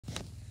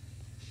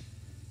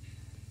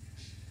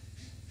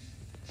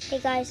Hey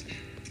guys,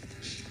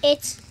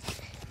 it's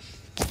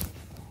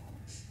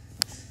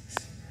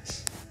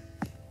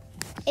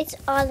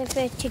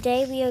Oliver.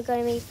 Today we are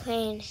going to be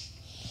playing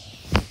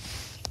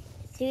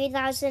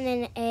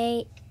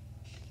 3008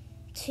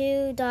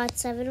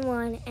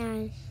 2.71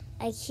 and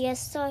IKEA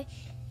store,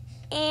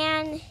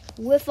 and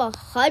with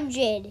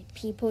 100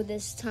 people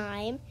this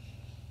time.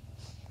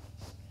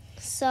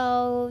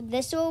 So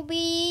this will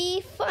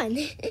be fun.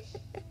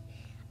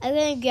 I'm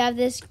gonna grab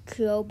this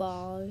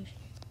crowbar.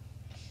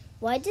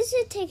 Why does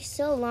it take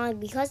so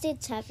long? Because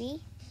it's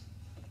heavy.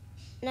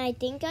 And I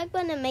think I'm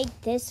gonna make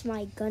this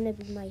gonna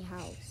be my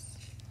house.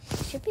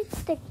 Should be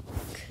the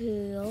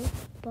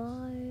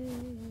crowbar.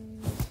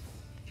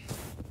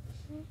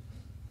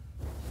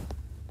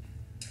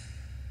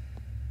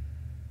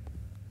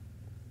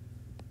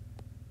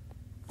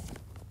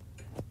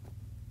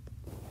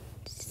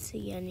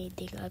 See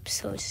anything? I'm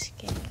so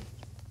scared.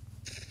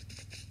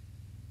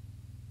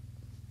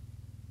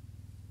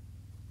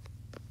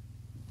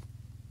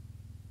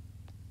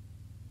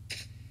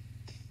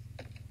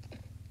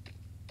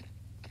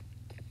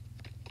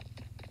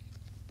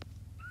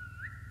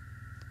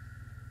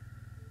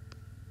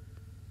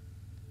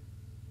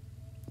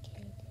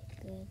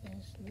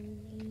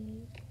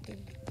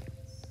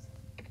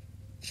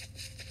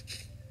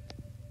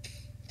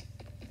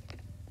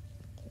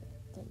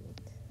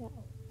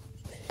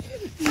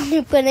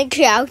 I'm gonna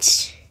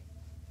crouch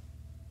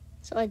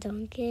so I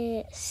don't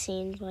get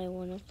seen by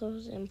one of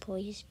those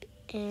employees.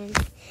 And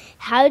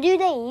how do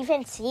they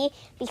even see?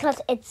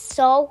 Because it's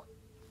so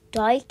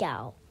dark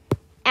out.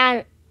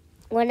 And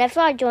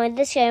whenever I join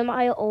this game,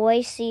 I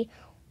always see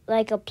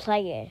like a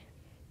player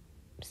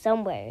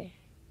somewhere.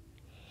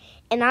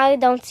 And I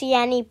don't see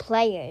any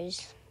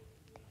players.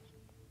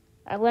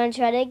 I'm gonna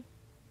try to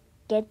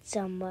get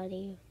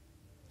somebody.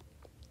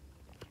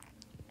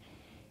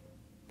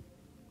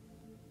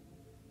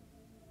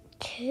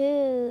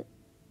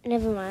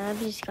 Never mind, I'm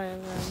just gonna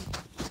run.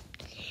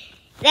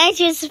 Let's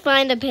just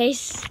find a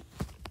pace.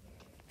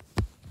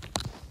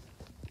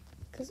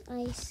 Cause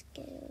I'm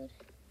scared.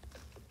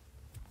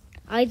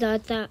 I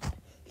thought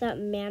that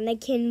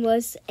mannequin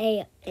was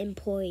a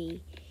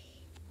employee.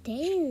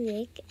 They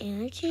look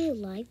actually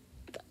like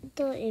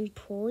the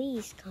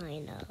employees,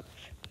 kind of.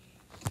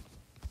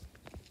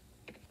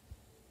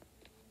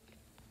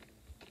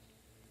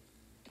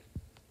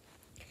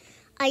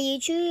 I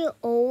usually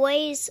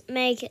always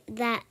make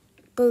that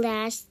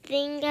glass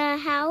thing a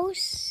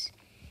house,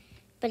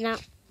 but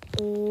not.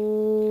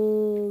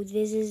 Oh,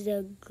 this is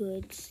a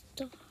good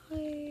start.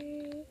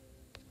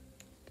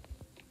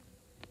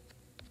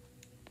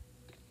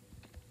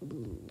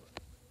 Ooh.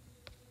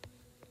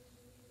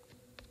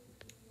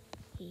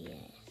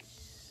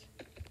 Yes.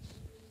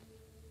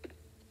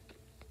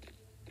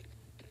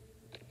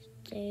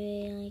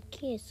 Stay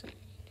IKEA sign.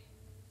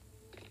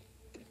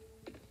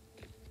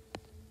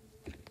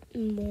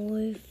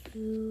 More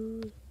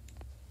food.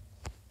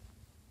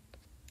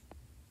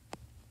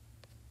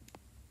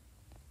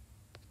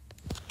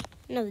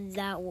 No,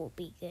 that will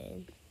be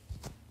good.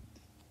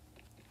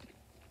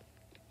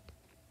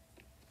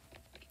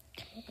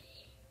 Okay.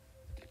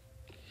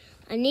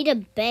 I need a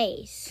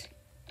base.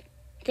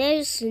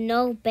 There's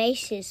no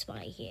bases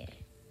right here.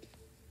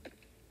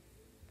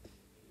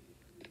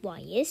 Why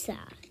is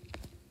that?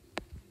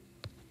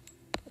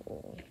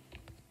 Oh.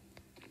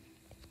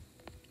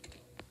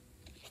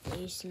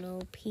 There's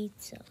no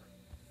pizza.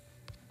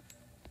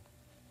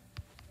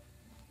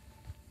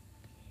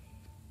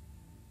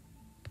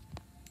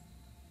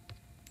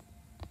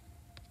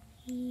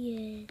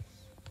 Yes.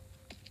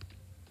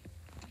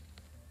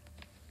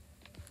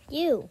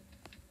 You.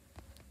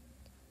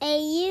 Hey,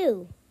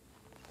 you.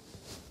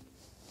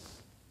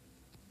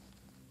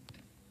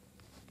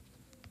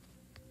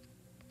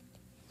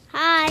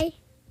 Hi.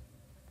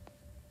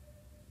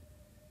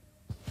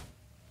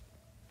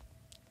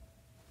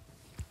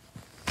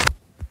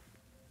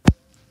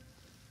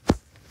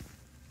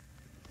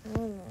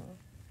 Oh.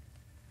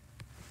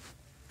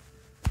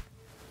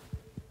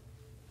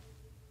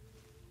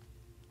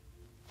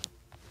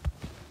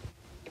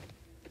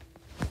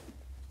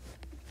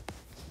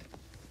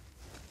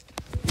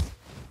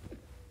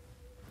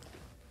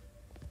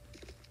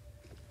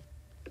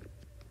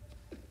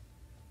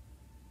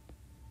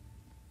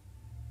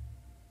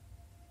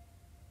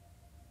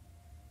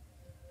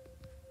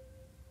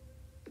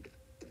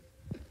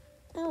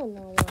 I don't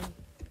know.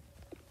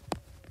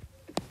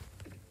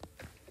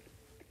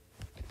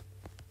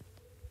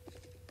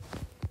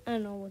 I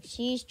don't know what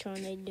she's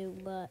trying to do,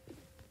 but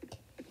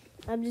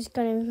I'm just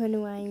gonna run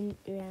around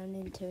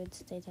until it's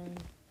daytime.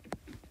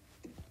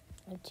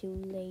 I'm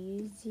too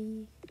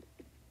lazy.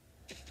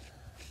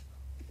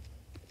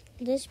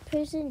 This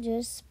person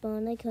just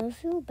spawned. I kind of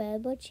feel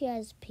bad, but she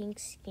has pink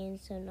skin,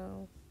 so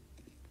no.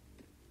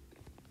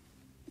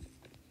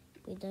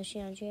 Wait, does she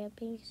actually have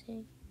pink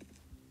skin?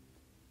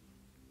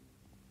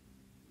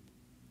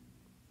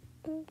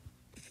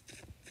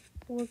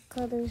 What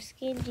color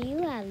skin do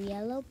you have?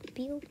 Yellow,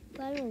 blue?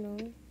 I don't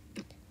know.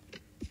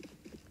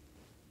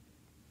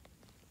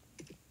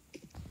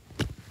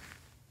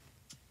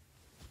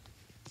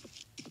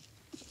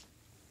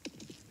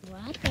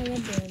 gonna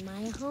build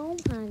my home,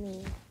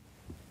 honey.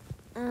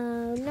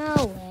 Oh,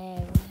 no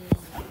way.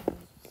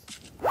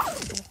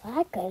 If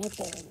I gonna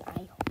build my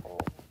home.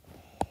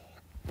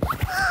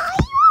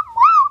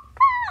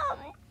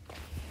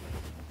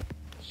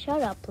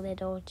 Shut up,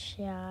 little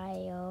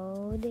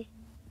child.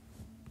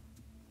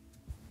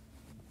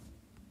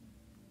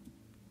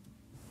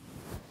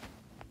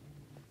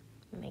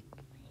 Make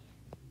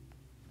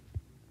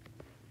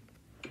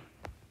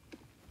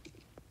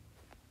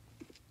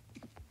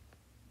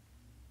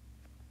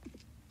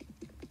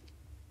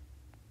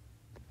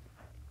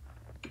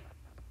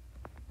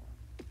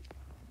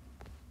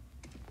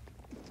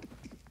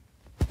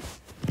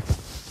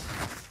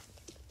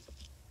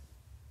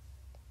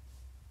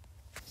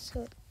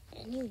So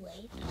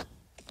anyway,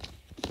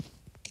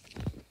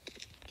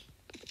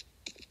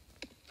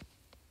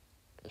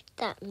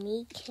 that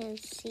me can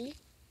see.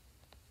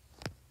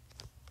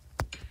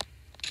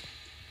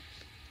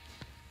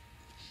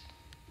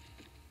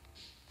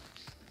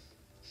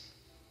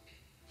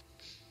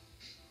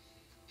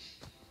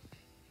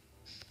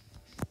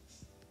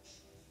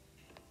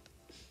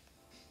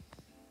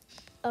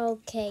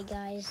 Okay,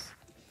 guys.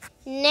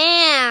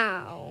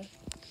 Now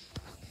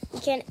we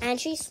can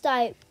actually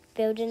start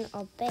building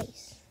our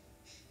base.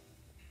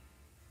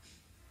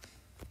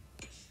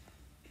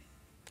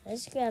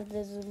 Let's grab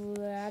this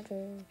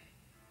ladder.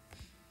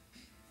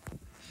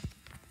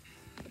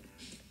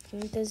 I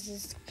think this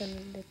is gonna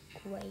look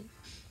great.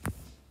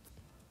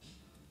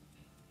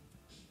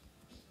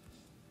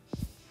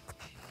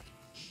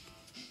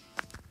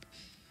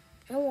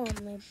 I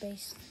want my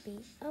base to be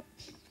up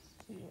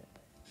here.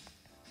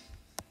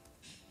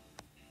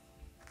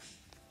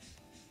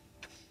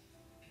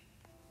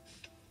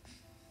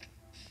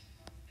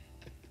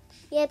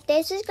 Yep,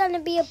 this is gonna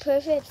be a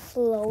perfect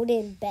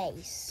floating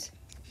base.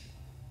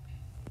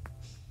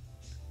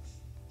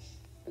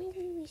 Maybe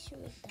we should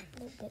make that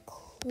a little bit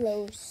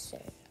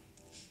closer.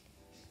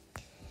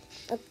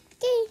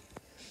 Okay.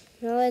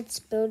 Now let's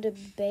build a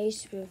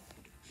base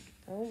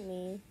without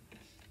me.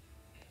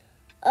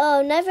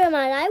 Oh, never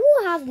mind. I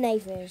will have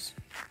neighbors.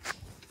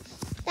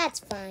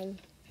 That's fine.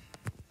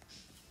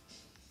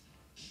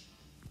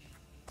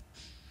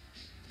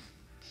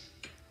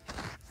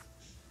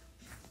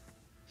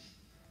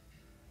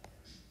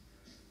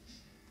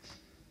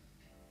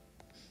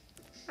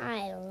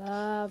 I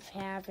love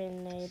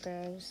having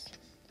neighbors.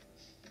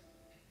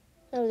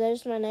 Oh,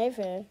 there's my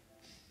neighbor.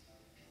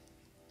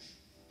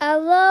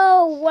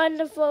 Hello,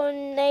 wonderful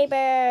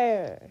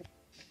neighbor.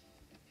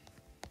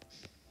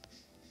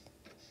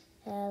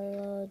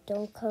 Hello,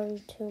 don't come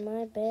to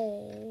my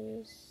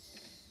base.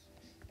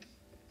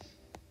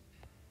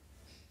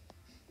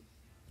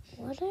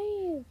 What are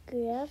you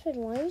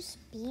grabbing? Why are you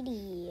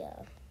speedy?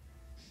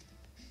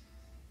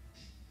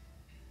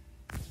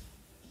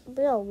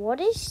 Bro,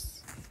 what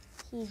is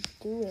he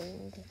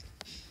doing?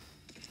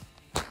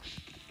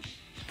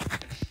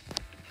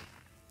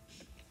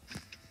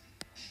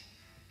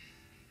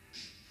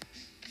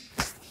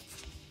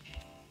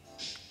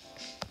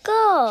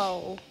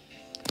 Go!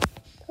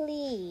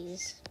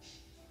 Please.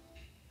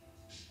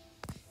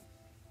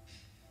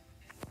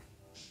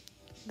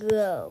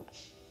 Go.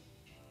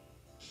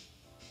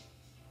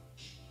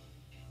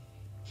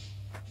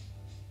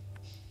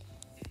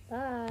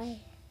 Bye.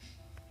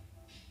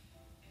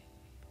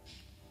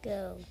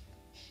 Go.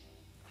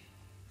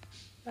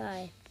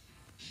 Bye.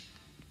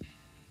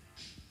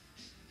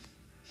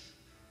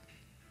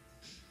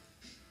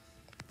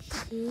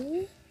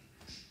 See?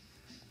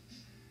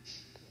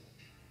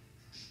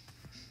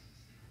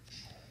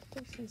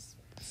 This is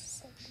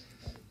something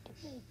to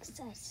make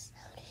sense.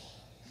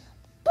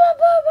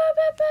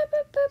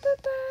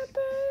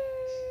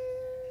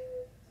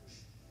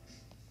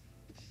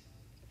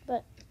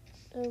 But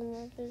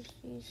what is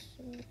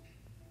using?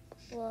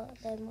 Well,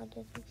 then what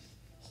did you?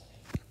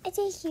 I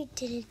think you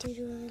didn't do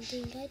the wrong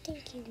thing. I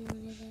think you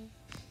wanted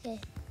a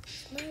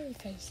smiley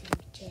face in the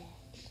chat.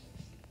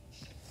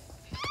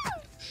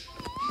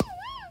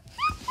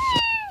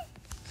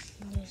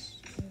 This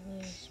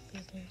is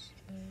because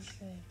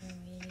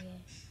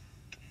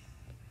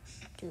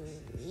do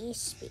we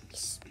speak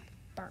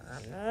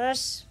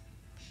Spanish?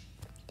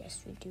 Yes,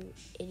 we do,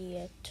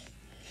 idiot.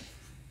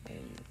 Are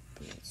you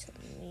being so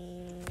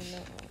mean?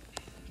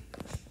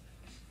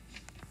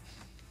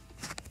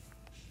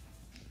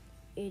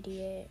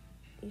 Idiot,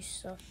 you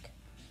suck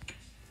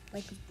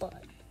like a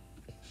butt.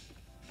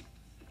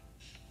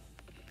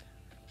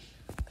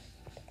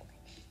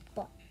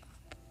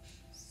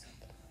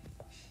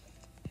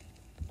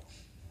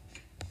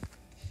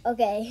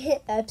 Okay,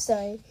 I'm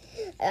sorry.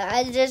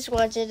 I just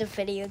watched the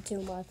video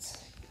too much.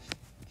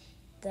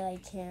 That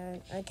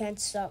I can't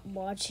stop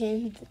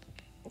watching.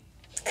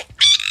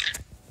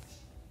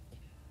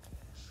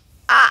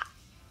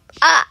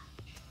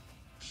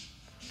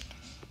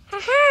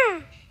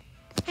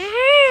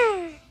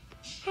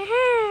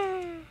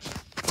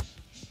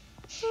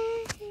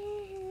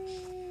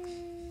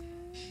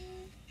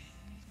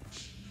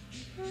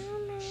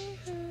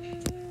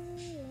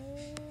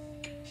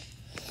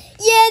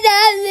 Yeah,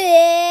 that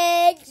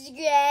looks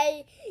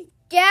great.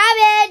 Grab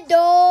it.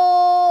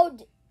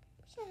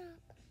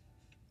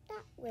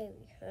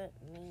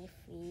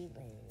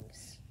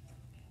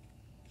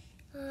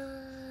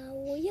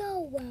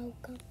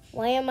 welcome.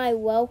 Why am I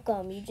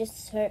welcome? You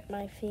just hurt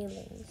my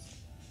feelings.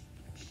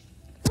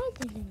 I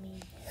didn't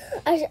mean.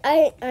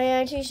 I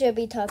actually should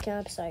be talking.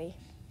 I'm sorry.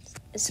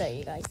 Sorry,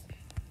 you guys.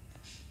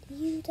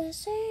 You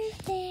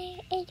deserve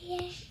it,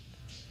 idiot.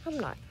 I'm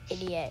not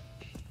idiot.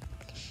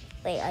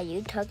 Wait, are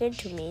you talking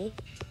to me?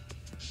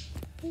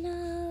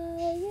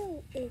 No,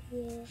 you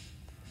idiot.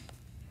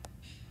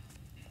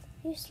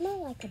 You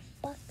smell like a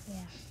butt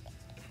rat.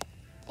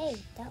 Hey,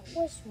 that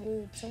was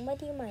rude.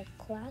 Somebody in my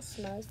class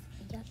smells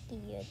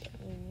yuckier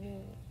than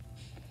me.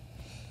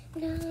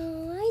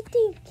 No, I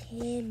think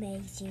Kim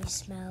makes you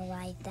smell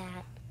like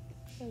that.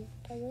 The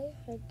way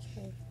hurts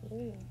my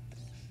feelings.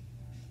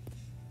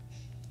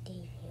 Did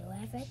you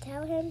ever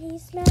tell him he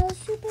smells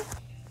super?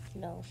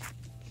 No.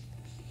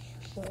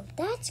 Well,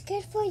 that's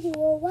good for you,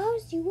 or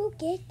else you will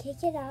get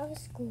kicked out of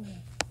school.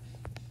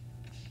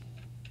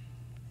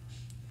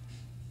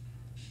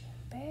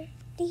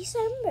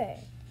 December.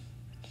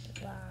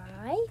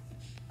 July,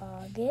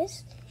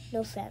 August,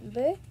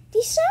 November,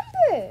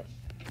 December.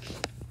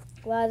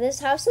 Wow, this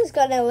house is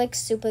gonna look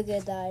super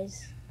good,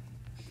 guys.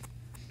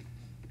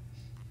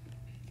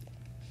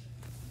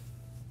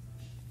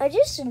 I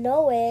just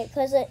know it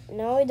because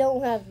now I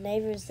don't have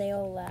neighbors. They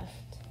all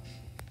left.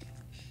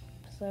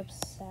 So I'm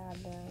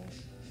sad now.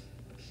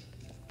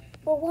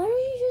 But why don't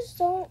you just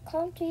don't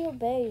come to your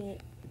base?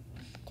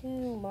 To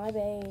my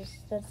base.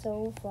 That's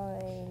so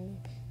fine.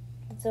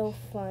 It's so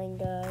fine,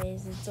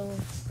 guys. It's so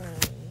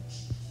fine.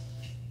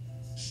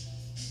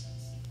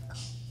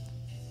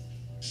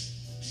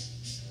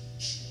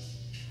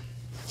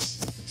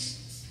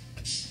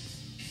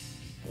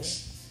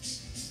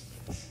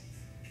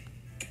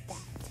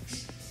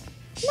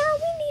 Now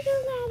we need a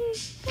ladder.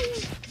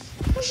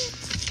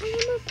 I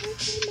am a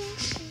broken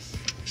master.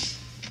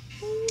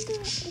 Oh, no,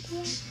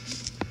 idiot.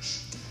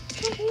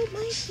 I hurt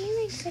my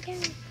feelings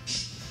again.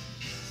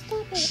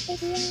 Stop it,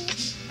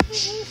 idiot. I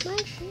hurt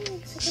my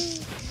feelings again.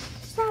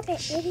 Stop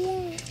it,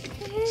 idiot.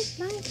 I hurt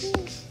my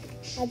feelings.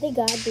 I think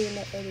I'm being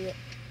an idiot.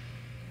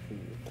 You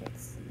can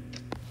see.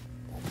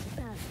 That's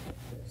about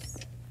this.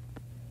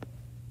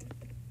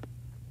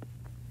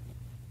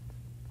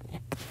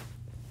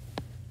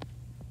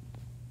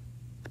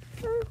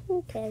 Who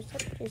cares? I'm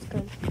just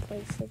going to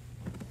place it.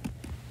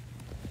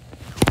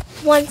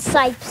 Once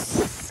I'm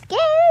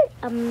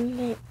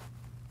scared,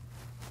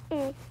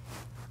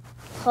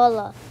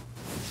 Holla.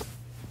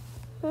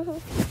 Ha ha.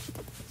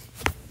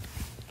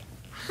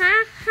 Ha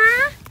ha.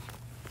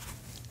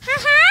 Ha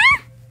ha.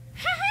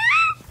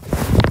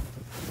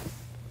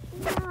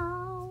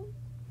 No.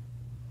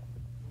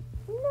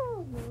 No,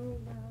 no,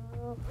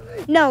 no.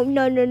 No,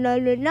 no, no, no,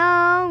 no,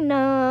 no,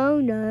 no,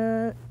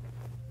 no.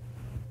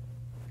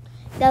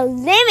 The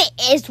limit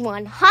is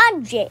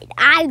 100.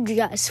 I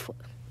just...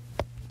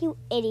 You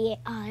idiot,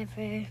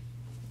 Oliver.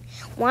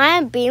 Why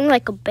am I being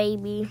like a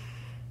baby?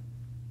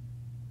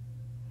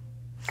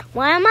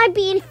 Why am I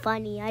being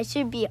funny? I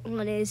should be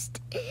honest.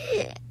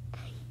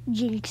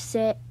 Jinx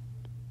it.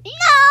 No,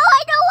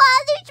 I don't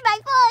want to lose my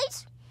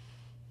voice.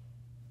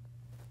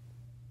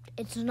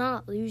 It's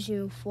not losing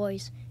your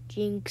voice,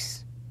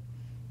 Jinx.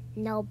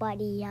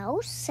 Nobody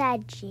else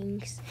said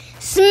Jinx.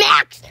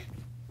 Smacks!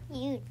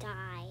 You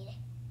died.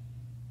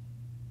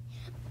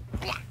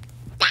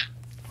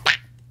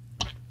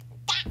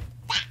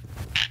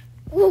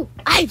 Ooh,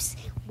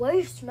 why are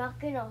you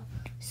smacking a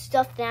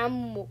stuffed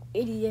animal,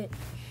 idiot?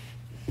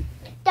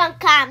 Don't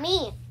call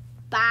me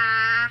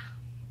ba.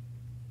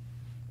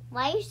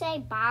 Why you say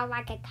ba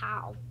like a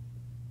cow?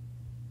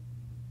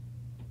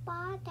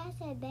 Ba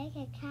doesn't make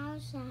a cow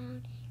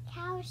sound.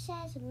 Cow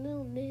says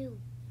moo moo.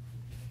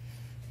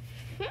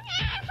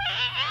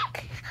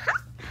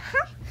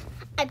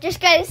 I'm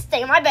just gonna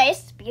stay on my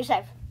base. Be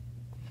safe.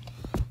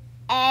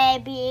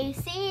 A B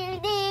C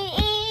D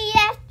E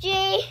F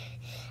G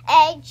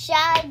H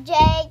I J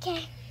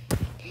K.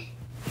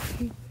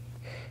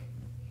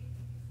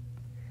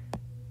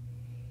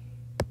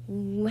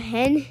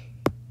 When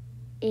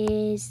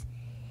is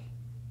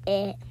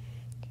it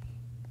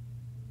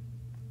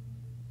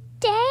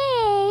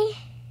day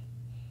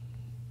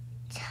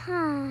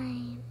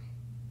time?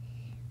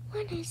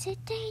 When is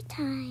it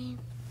daytime?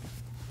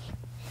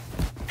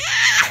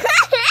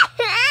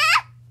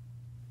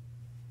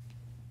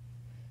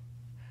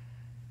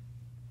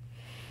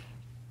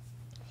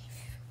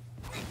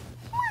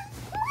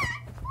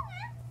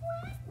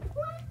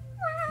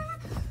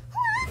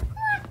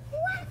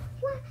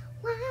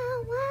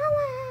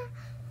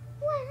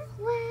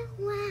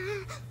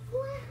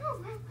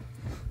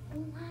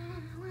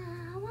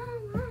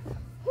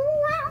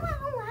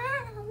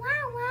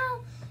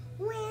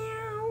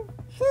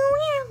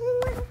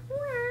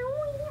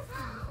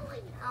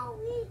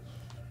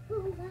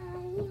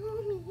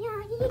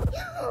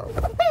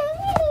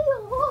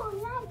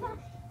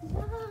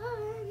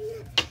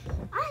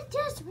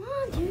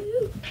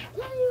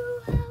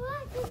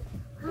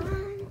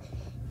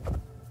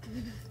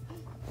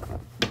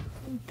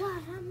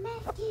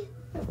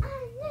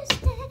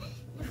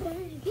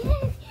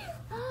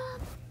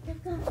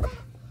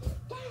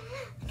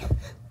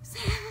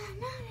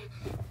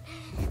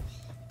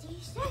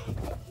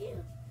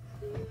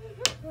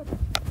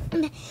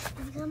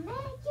 I'm gonna make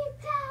you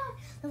proud.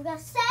 I'm gonna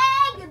say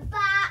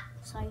goodbye.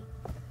 Sorry.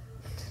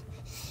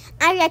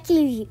 I wreck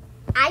you.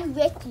 I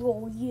wreck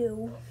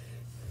you.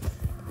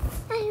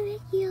 I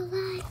wreck your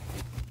life.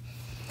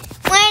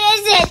 When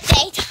is it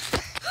daytime?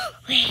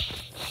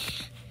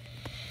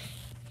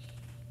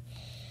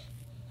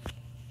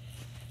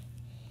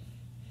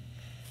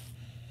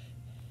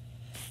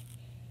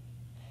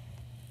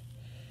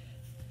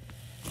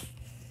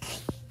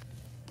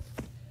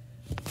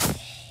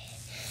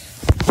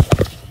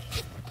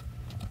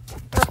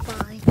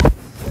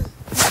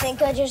 I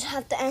think I just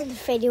have to end the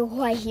video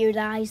right here,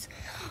 guys.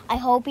 I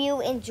hope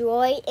you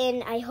enjoy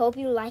and I hope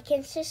you like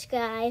and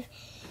subscribe.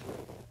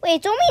 Wait,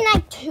 it's only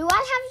night 2. I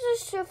have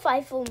to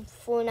survive for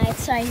 4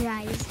 nights. Sorry,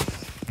 guys.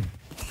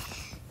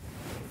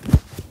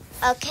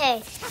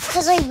 Okay,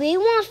 because I really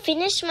want to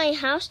finish my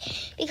house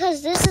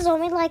because this is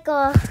only like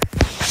a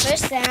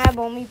first thing I've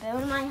only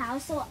built my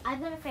house. So I'm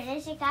going to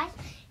finish it, guys.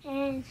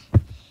 And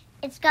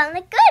it's going to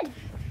look good.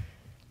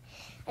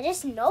 I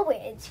just know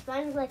it. It's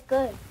going to look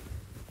good.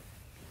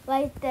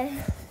 Like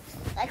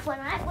when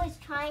I was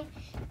trying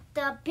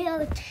to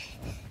build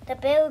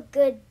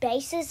good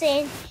bases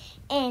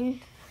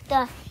in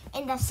the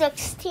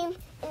 6 team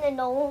in the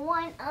normal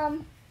one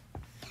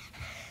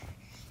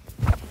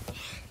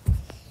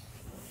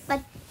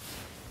but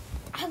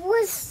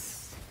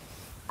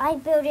I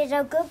built it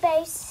a good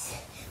base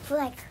for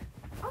like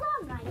a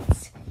lot of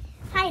nights.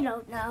 I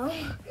don't know.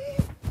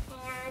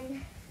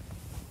 And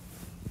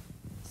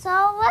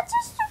so let's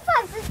just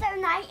survive the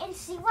 3rd night and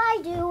see what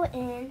I do.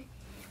 And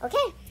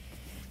okay.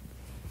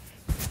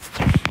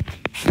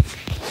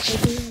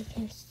 Maybe I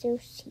can still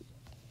see.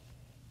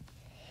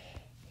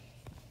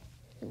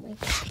 I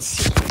can't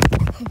see.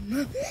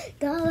 Baby,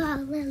 oh,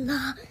 baby,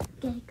 oh,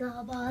 baby,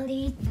 oh,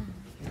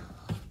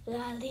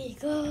 baby,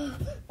 oh,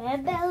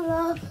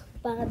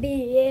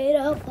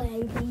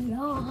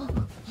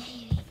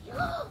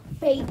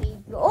 baby,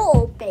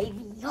 oh,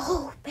 baby,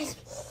 oh, baby,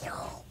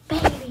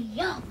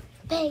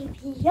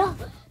 baby,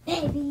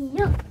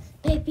 yo,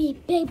 baby,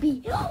 baby,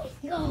 yo,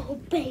 yo,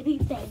 baby,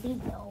 yo,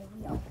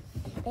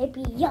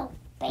 baby,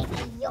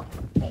 yo,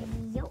 baby,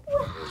 yo.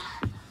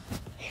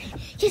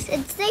 Yes,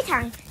 it's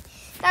daytime.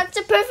 That's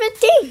a perfect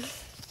thing.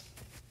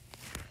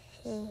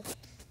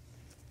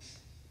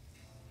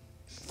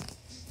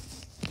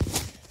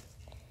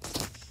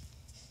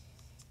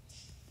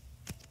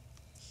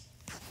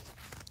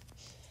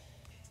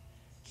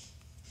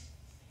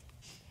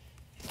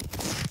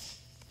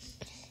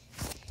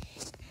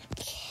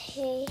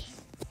 Okay.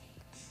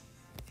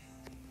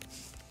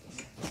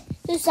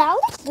 Does that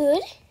look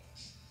good?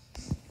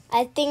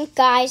 I think,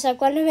 guys, I'm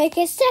going to make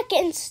a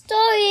second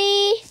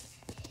story.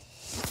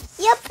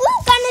 Yep,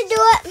 we're going to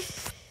do it.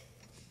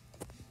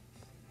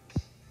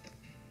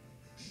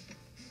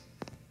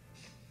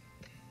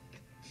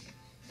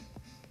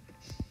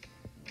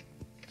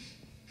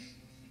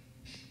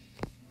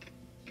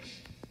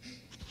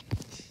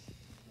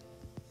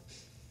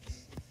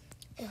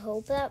 I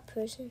hope that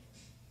person...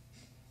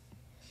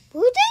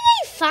 Who did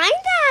they find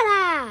that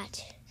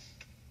at?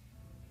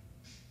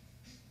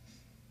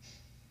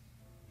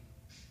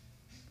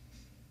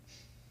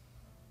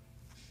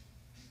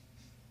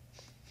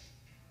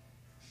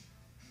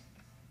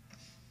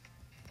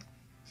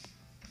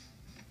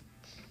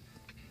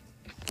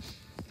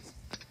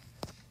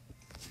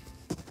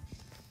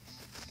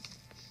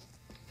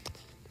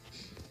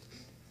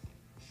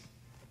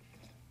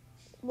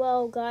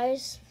 Well,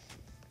 guys,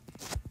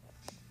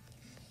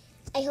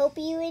 I hope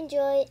you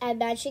enjoyed.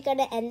 I'm actually going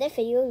to end the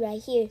video right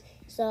here.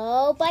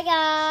 So, bye,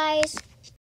 guys.